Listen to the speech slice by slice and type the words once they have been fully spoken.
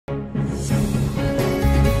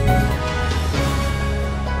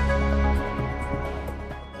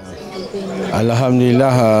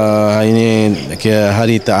Alhamdulillah, hari ini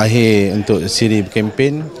hari terakhir untuk siri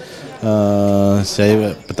berkempen.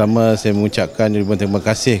 Saya mengucapkan ribuan terima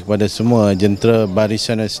kasih kepada semua jentera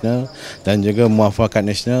Barisan Nasional dan juga Muafakat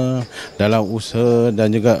Nasional dalam usaha dan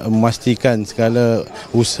juga memastikan segala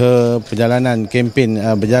usaha perjalanan kempen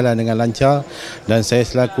berjalan dengan lancar. Dan saya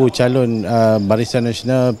selaku calon Barisan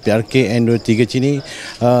Nasional PRK N.23 Chini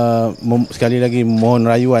sekali lagi mohon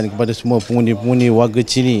rayuan kepada semua pengundi-pengundi warga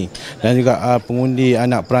Chini dan juga pengundi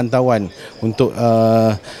anak perantauan untuk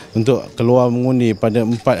keluar mengundi pada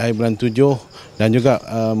 4 hari bulan 7 dan juga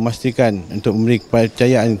memastikan untuk memberi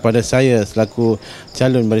kepercayaan kepada saya selaku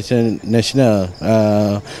calon Barisan Nasional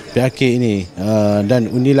PRK ini dan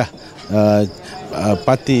undilah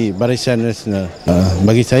Parti Barisan Nasional.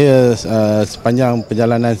 Bagi saya sepanjang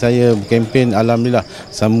perjalanan saya berkempen, alhamdulillah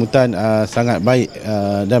sambutan sangat baik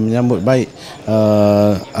dan menyambut baik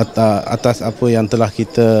atas apa yang telah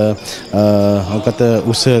kita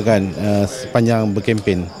usahakan sepanjang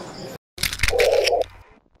berkempen.